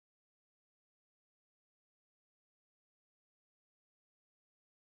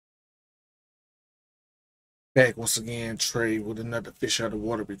Back once again, Trey, with another Fish Out of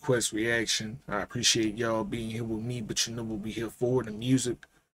Water request reaction. I appreciate y'all being here with me, but you know we'll be here for the music.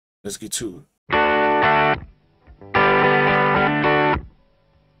 Let's get to it.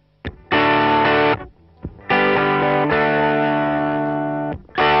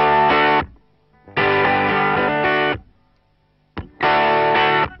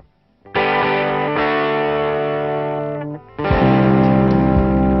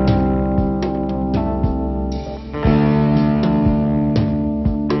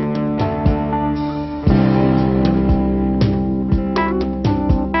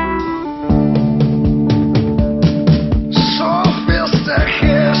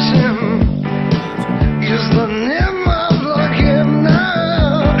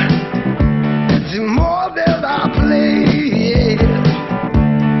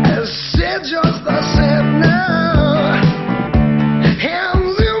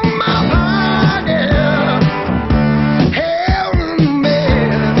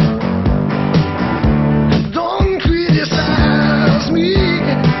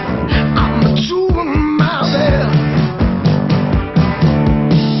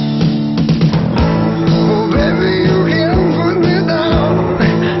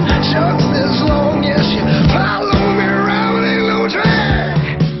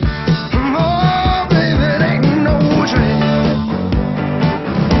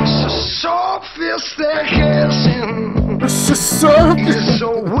 Sophistication, so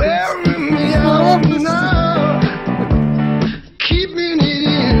wearing me out now, keeping it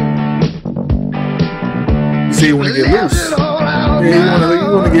in. You see, you want to get loose. Yeah, you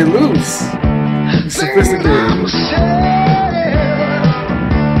want to get loose. Sophisticated.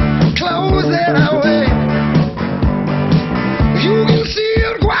 Clothes that I wear, you can see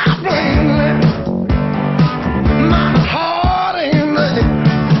it quite plainly. My heart ain't there.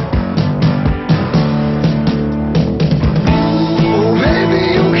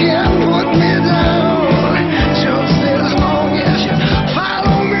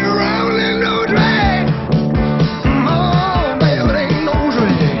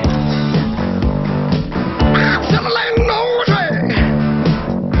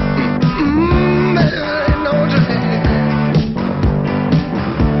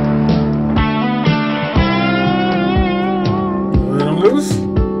 Loose?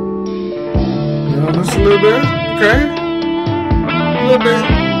 Loose a little bit? Okay. A little bit.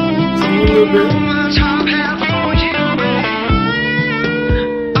 Just a little bit.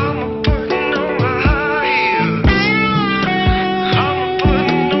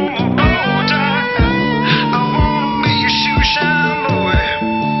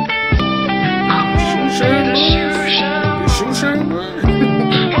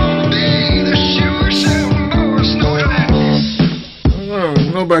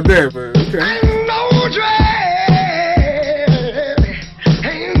 About that, but okay. Ain't no drag,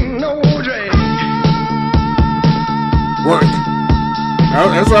 ain't no drag. Work.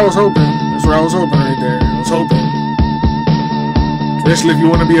 That's what I was hoping. That's what I was hoping right there. I was hoping. Especially if you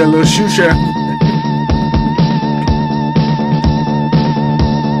want to be a little shoe shop.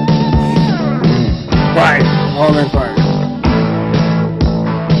 Fire. All that fire.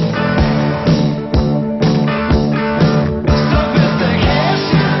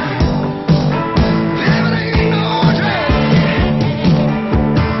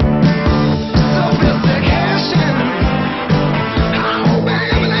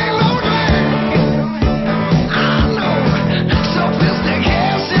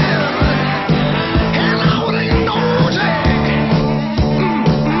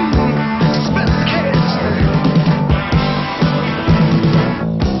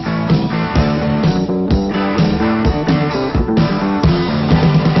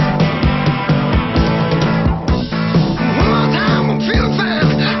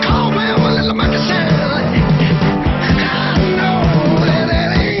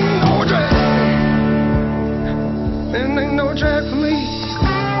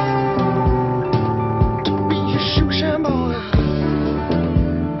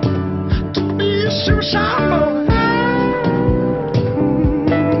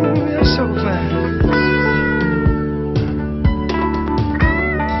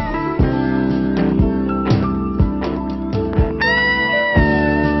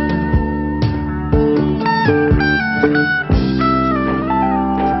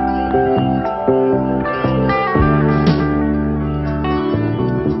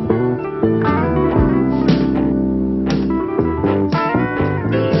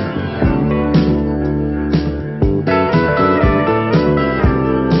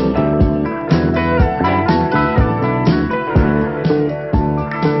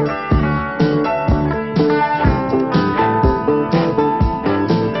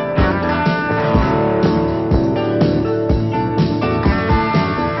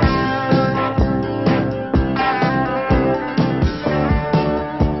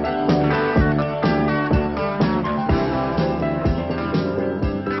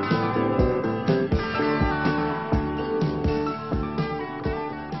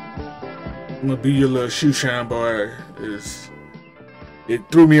 I'm gonna be your little shoe shine boy. It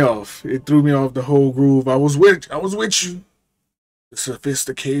threw me off. It threw me off the whole groove. I was with you. The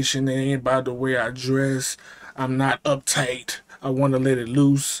sophistication ain't by the way I dress. I'm not uptight. I want to let it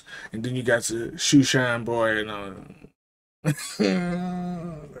loose. And then you got the shoe shine boy, and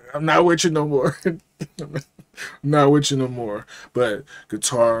I'm not with you no more. Not with you no more. But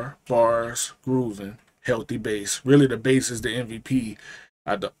guitar, bars, grooving, healthy bass. Really, the bass is the MVP.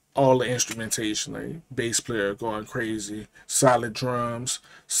 All the instrumentation, like bass player going crazy, solid drums,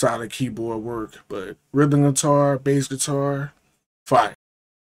 solid keyboard work. But rhythm guitar, bass guitar, fire.